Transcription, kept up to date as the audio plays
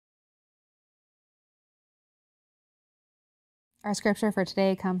Our scripture for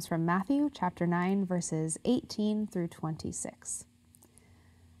today comes from Matthew chapter 9, verses 18 through 26.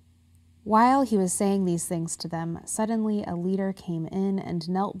 While he was saying these things to them, suddenly a leader came in and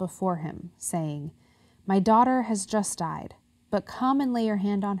knelt before him, saying, "My daughter has just died, but come and lay your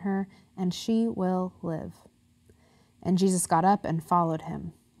hand on her, and she will live." And Jesus got up and followed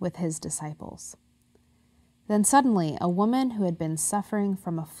him with his disciples. Then suddenly a woman who had been suffering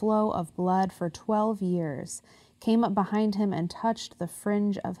from a flow of blood for 12 years came up behind him and touched the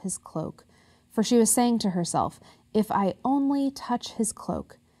fringe of his cloak, for she was saying to herself, "If I only touch his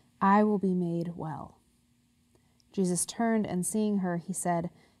cloak, I will be made well." Jesus turned, and seeing her, he said,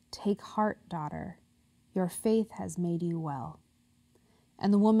 "Take heart, daughter, your faith has made you well."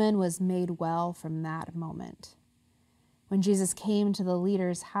 And the woman was made well from that moment. When Jesus came to the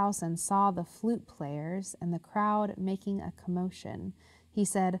leader's house and saw the flute players and the crowd making a commotion, he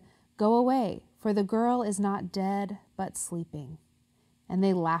said, "Go away, for the girl is not dead, but sleeping." And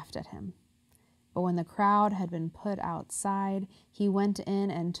they laughed at him. But when the crowd had been put outside, he went in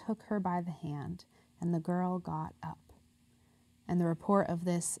and took her by the hand, and the girl got up. And the report of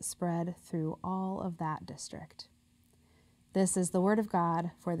this spread through all of that district. This is the word of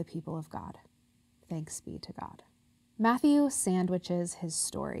God for the people of God. Thanks be to God. Matthew sandwiches his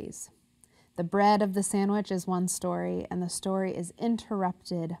stories. The bread of the sandwich is one story, and the story is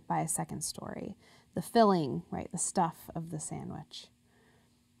interrupted by a second story, the filling, the stuff of the sandwich.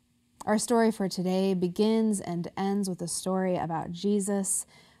 Our story for today begins and ends with a story about Jesus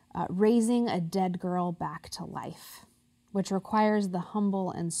raising a dead girl back to life, which requires the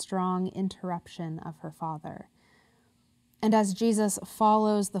humble and strong interruption of her father. And as Jesus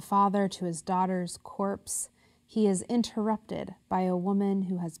follows the father to his daughter's corpse, he is interrupted by a woman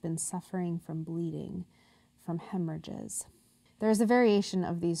who has been suffering from bleeding, from hemorrhages. There is a variation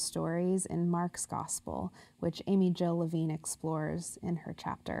of these stories in Mark's Gospel, which Amy Jill Levine explores in her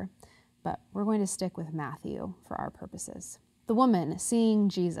chapter, but we're going to stick with Matthew for our purposes. The woman, seeing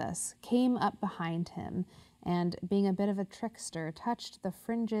Jesus, came up behind him and, being a bit of a trickster, touched the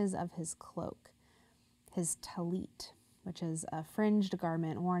fringes of his cloak, his talit, which is a fringed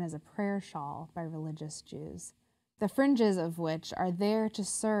garment worn as a prayer shawl by religious Jews, the fringes of which are there to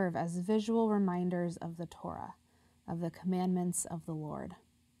serve as visual reminders of the Torah, of the commandments of the Lord.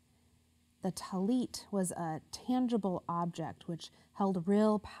 The talit was a tangible object which held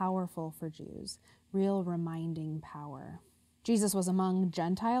real powerful for Jews, real reminding power. Jesus was among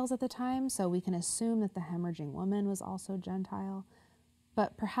Gentiles at the time, so we can assume that the hemorrhaging woman was also Gentile,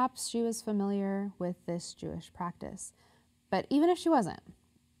 but perhaps she was familiar with this Jewish practice. But even if she wasn't,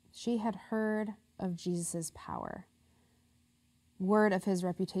 she had heard of Jesus' power. Word of his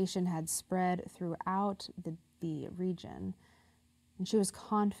reputation had spread throughout the region, and she was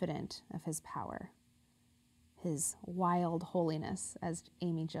confident of his power, his wild holiness, as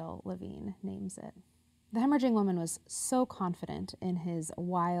Amy Jill Levine names it. The hemorrhaging woman was so confident in his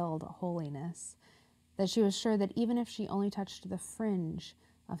wild holiness that she was sure that even if she only touched the fringe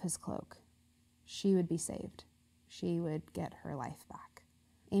of his cloak, she would be saved. She would get her life back.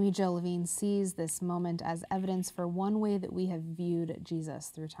 Amy Jill Levine sees this moment as evidence for one way that we have viewed Jesus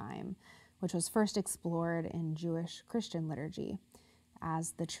through time, which was first explored in Jewish Christian liturgy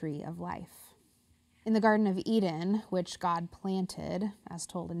as the tree of life. In the Garden of Eden, which God planted, as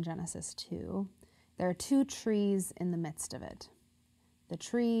told in Genesis 2, there are two trees in the midst of it: the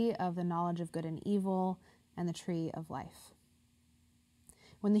tree of the knowledge of good and evil and the tree of life.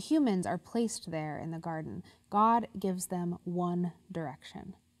 When the humans are placed there in the garden, God gives them one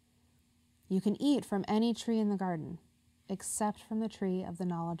direction. You can eat from any tree in the garden, except from the tree of the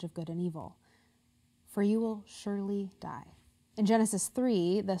knowledge of good and evil, for you will surely die. In Genesis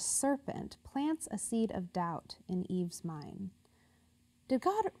 3, the serpent plants a seed of doubt in Eve's mind. Did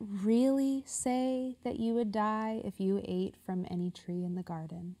God really say that you would die if you ate from any tree in the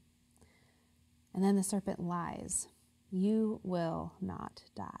garden? And then the serpent lies. You will not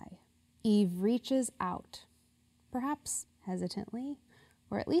die. Eve reaches out, perhaps hesitantly,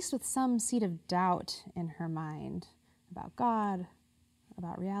 or at least with some seed of doubt in her mind about God,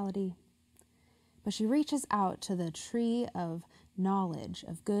 about reality. But she reaches out to the tree of knowledge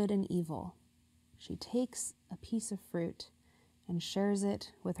of good and evil. She takes a piece of fruit and shares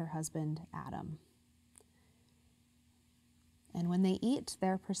it with her husband, Adam. And when they eat,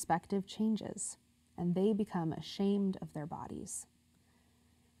 their perspective changes, and they become ashamed of their bodies.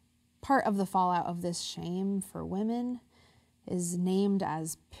 Part of the fallout of this shame for women is named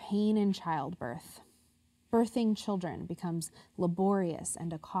as pain in childbirth. Birthing children becomes laborious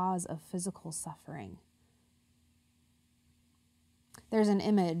and a cause of physical suffering. There's an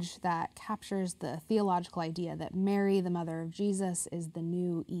image that captures the theological idea that Mary, the mother of Jesus, is the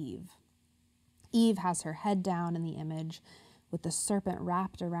new Eve. Eve has her head down in the image with the serpent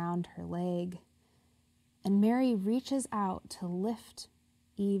wrapped around her leg, and Mary reaches out to lift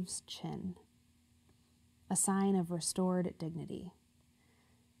Eve's chin, a sign of restored dignity.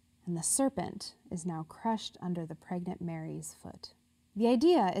 And the serpent is now crushed under the pregnant Mary's foot. The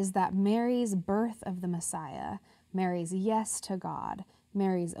idea is that Mary's birth of the Messiah, Mary's yes to God,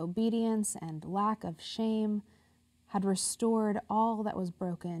 Mary's obedience and lack of shame had restored all that was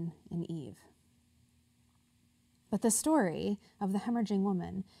broken in Eve. But the story of the hemorrhaging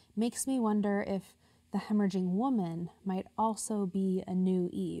woman makes me wonder if the hemorrhaging woman might also be a new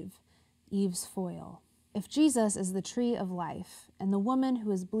Eve, Eve's foil. If Jesus is the tree of life, and the woman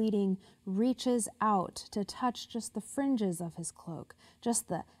who is bleeding reaches out to touch just the fringes of his cloak, just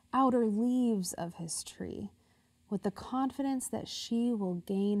the outer leaves of his tree, with the confidence that she will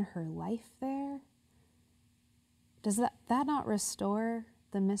gain her life there, does that not restore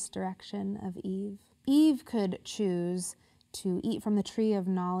the misdirection of Eve? Eve could choose to eat from the tree of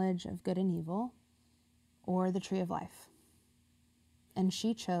knowledge of good and evil, or the tree of life. And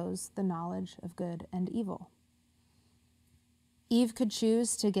she chose the knowledge of good and evil. Eve could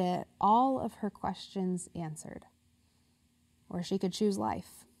choose to get all of her questions answered, or she could choose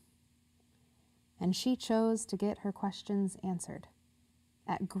life. And she chose to get her questions answered,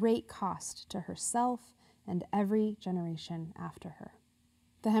 at great cost to herself and every generation after her.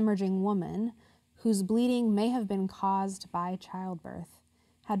 The hemorrhaging woman, whose bleeding may have been caused by childbirth,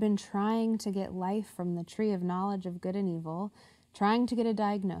 had been trying to get life from the tree of knowledge of good and evil, trying to get a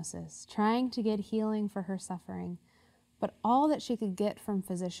diagnosis, trying to get healing for her suffering, but all that she could get from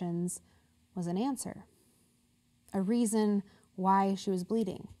physicians was an answer, a reason why she was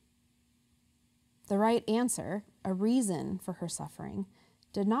bleeding. The right answer, a reason for her suffering,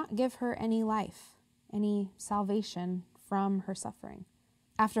 did not give her any life, any salvation from her suffering.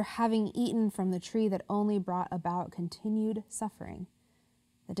 After having eaten from the tree that only brought about continued suffering,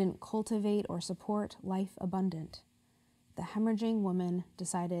 that didn't cultivate or support life abundant, the hemorrhaging woman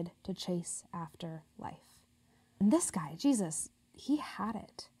decided to chase after life. And this guy, Jesus, he had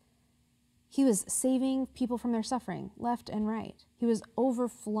it. He was saving people from their suffering left and right. He was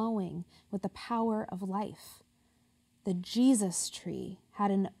overflowing with the power of life. The Jesus tree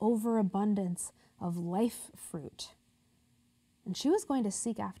had an overabundance of life fruit, and she was going to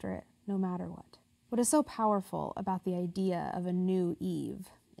seek after it no matter what. What is so powerful about the idea of a new Eve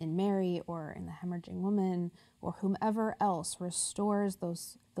in Mary or in the hemorrhaging woman or whomever else restores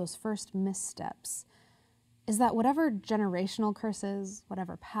those first missteps is that whatever generational curses,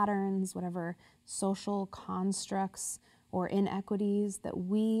 whatever patterns, whatever social constructs or inequities that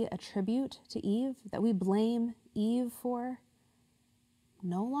we attribute to Eve, that we blame Eve for,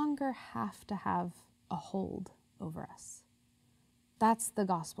 no longer have to have a hold over us. That's the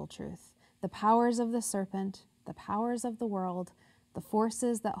gospel truth. The powers of the serpent, the powers of the world, the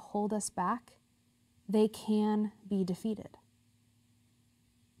forces that hold us back, they can be defeated.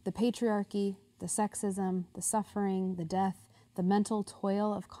 The patriarchy, the sexism, the suffering, the death, the mental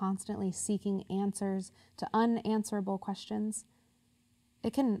toil of constantly seeking answers to unanswerable questions,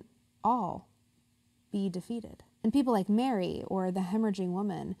 it can all be defeated. And people like Mary or the hemorrhaging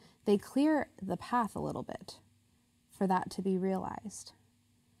woman, they clear the path a little bit for that to be realized.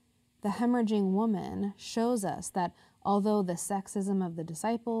 The hemorrhaging woman shows us that although the sexism of the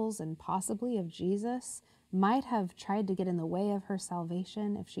disciples and possibly of Jesus might have tried to get in the way of her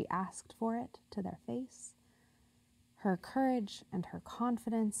salvation if she asked for it to their face, her courage and her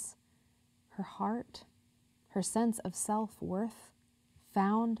confidence, her heart, her sense of self-worth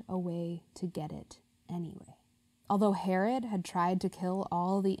found a way to get it anyway. Although Herod had tried to kill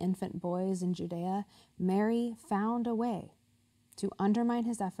all the infant boys in Judea, Mary found a way to undermine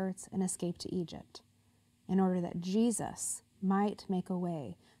his efforts and escape to Egypt in order that Jesus might make a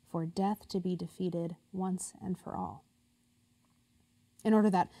way for death to be defeated once and for all, in order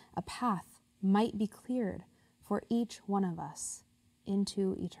that a path might be cleared for each one of us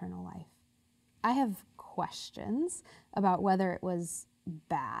into eternal life. I have questions about whether it was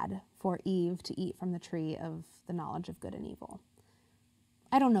bad for Eve to eat from the tree of the knowledge of good and evil.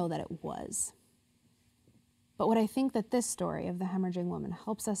 I don't know that it was. But what I think that this story of the hemorrhaging woman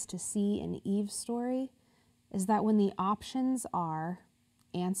helps us to see in Eve's story is that when the options are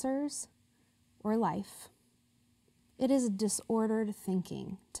answers or life, it is disordered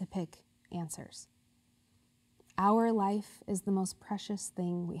thinking to pick answers. Our life is the most precious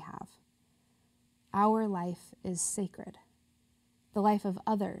thing we have. Our life is sacred. The life of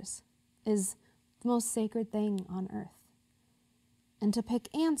others is the most sacred thing on earth. And to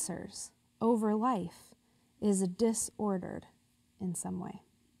pick answers over life is disordered in some way.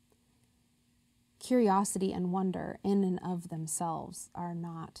 Curiosity and wonder in and of themselves are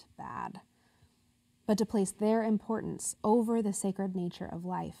not bad. But to place their importance over the sacred nature of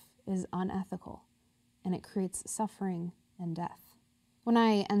life is unethical, and it creates suffering and death. When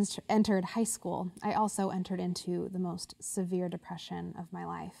I entered high school, I also entered into the most severe depression of my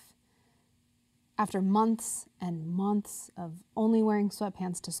life. After months and months of only wearing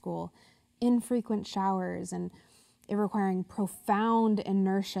sweatpants to school, infrequent showers, and it requiring profound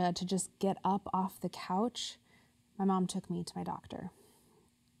inertia to just get up off the couch, my mom took me to my doctor.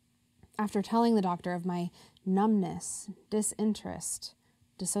 After telling the doctor of my numbness, disinterest,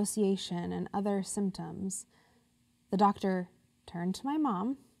 dissociation, and other symptoms, the doctor turned to my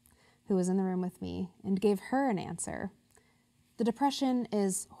mom, who was in the room with me, and gave her an answer. The depression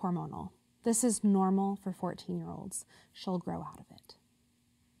is hormonal. This is normal for 14-year-olds. She'll grow out of it.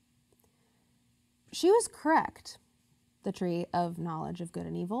 She was correct. The tree of knowledge of good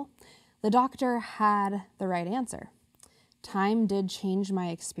and evil. The doctor had the right answer. Time did change my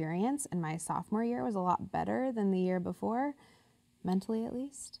experience, and my sophomore year was a lot better than the year before, mentally at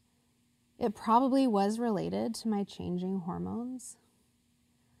least. It probably was related to my changing hormones.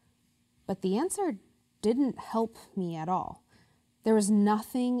 But the answer didn't help me at all. There was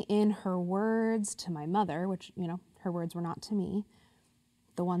nothing in her words to my mother, which, her words were not to me,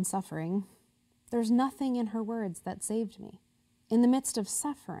 the one suffering. There's nothing in her words that saved me. In the midst of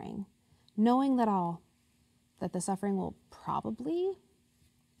suffering, knowing that the suffering will probably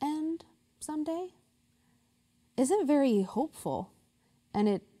end someday, isn't very hopeful, and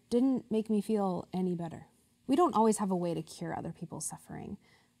it didn't make me feel any better. We don't always have a way to cure other people's suffering.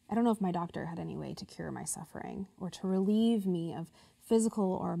 I don't know if my doctor had any way to cure my suffering or to relieve me of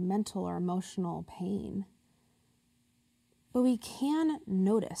physical or mental or emotional pain. But we can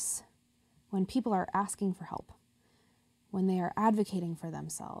notice when people are asking for help, when they are advocating for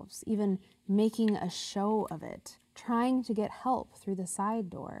themselves, even making a show of it, trying to get help through the side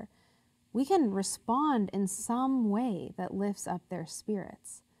door. We can respond in some way that lifts up their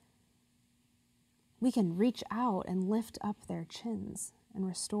spirits. We can reach out and lift up their chins and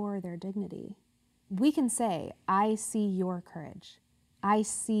restore their dignity. We can say, I see your courage. I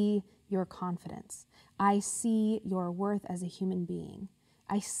see your confidence. I see your worth as a human being.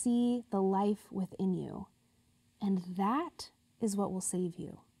 I see the life within you. And that is what will save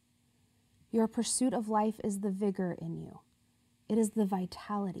you. Your pursuit of life is the vigor in you. It is the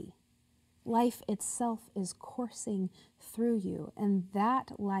vitality. Life itself is coursing through you, and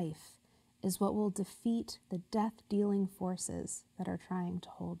that life is what will defeat the death-dealing forces that are trying to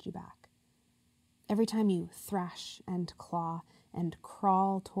hold you back. Every time you thrash and claw and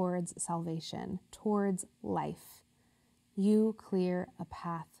crawl towards salvation, towards life, you clear a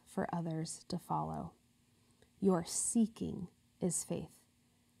path for others to follow. Your seeking is faith,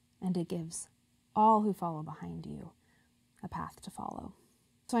 and it gives all who follow behind you a path to follow.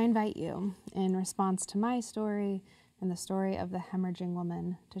 So I invite you, in response to my story and the story of the hemorrhaging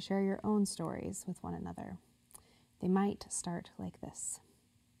woman, to share your own stories with one another. They might start like this.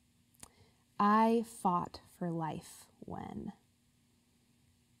 I fought for life when.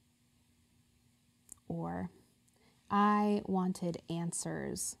 Or, I wanted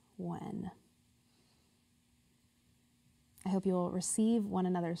answers when. I hope you will receive one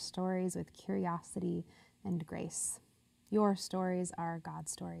another's stories with curiosity and grace. Your stories are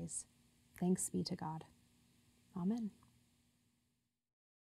God's stories. Thanks be to God. Amen.